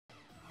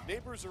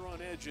Neighbors are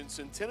on edge in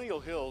Centennial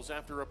Hills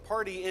after a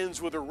party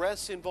ends with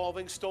arrests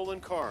involving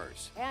stolen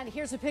cars. And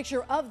here's a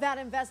picture of that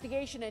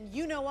investigation. And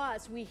you know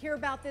us, we hear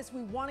about this,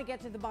 we want to get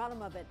to the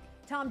bottom of it.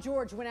 Tom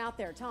George went out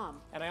there. Tom.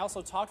 And I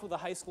also talked with a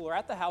high schooler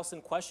at the house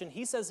in question.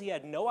 He says he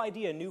had no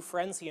idea new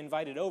friends he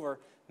invited over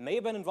may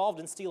have been involved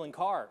in stealing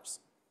cars.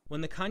 When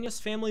the Cañas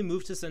family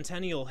moved to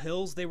Centennial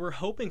Hills, they were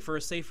hoping for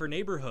a safer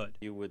neighborhood.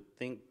 You would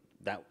think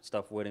that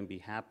stuff wouldn't be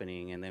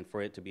happening, and then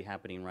for it to be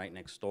happening right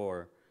next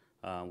door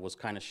was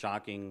kind of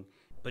shocking.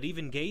 But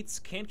even Gates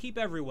can't keep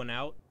everyone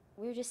out.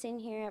 We were just sitting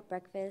here at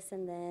breakfast,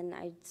 and then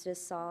I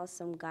just saw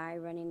some guy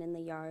running in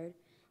the yard.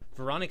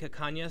 Veronica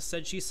Cañas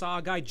said she saw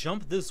a guy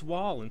jump this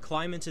wall and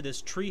climb into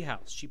this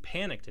treehouse. She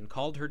panicked and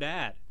called her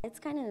dad. It's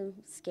kind of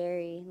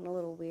scary and a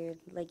little weird,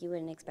 like you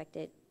wouldn't expect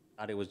it.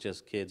 I thought it was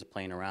just kids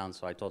playing around,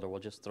 so I told her, well,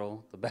 just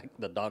throw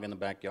the dog in the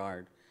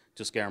backyard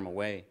to scare him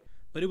away.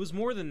 But it was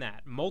more than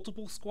that.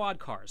 Multiple squad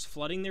cars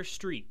flooding their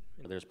street.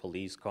 There's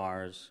police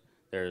cars,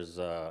 there's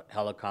a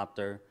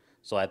helicopter.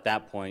 So at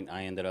that point,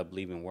 I ended up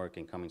leaving work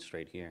and coming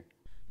straight here.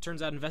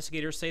 Turns out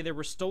investigators say there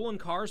were stolen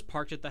cars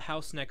parked at the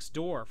house next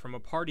door from a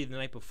party the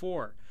night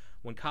before.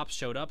 When cops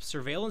showed up,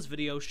 surveillance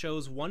video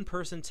shows one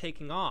person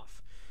taking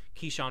off.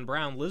 Keyshawn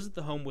Brown lives at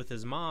the home with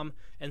his mom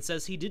and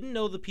says he didn't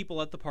know the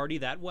people at the party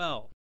that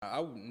well. I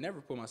would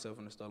never put myself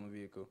in a stolen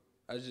vehicle.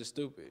 I was just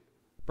stupid.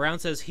 Brown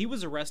says he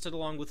was arrested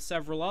along with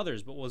several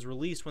others, but was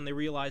released when they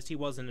realized he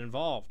wasn't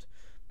involved.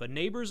 But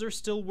neighbors are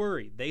still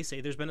worried. They say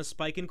there's been a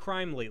spike in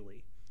crime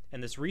lately,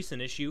 and this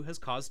recent issue has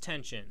caused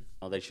tension.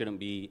 Well, they shouldn't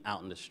be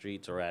out in the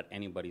streets or at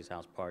anybody's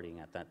house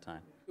partying at that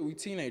time. We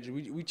teenagers,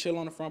 we chill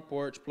on the front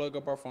porch, plug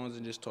up our phones,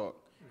 and just talk.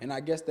 And I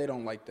guess they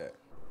don't like that.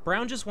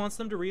 Brown just wants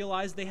them to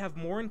realize they have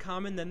more in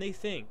common than they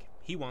think.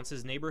 He wants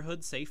his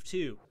neighborhood safe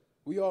too.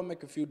 We all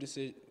make a few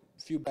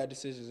bad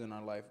decisions in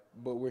our life,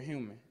 but we're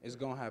human. It's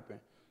gonna happen.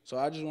 So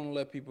I just want to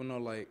let people know,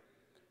 like,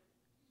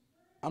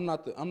 I'm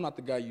not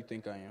the guy you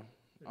think I am.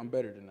 I'm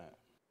better than that.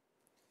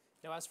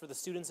 Now, as for the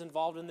students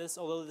involved in this,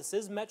 although this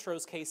is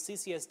Metro's case,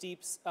 CCSD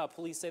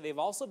police say they've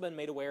also been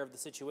made aware of the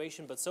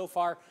situation, but so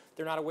far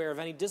they're not aware of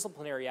any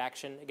disciplinary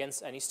action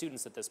against any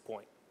students at this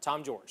point.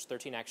 Tom George,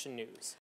 13 Action News.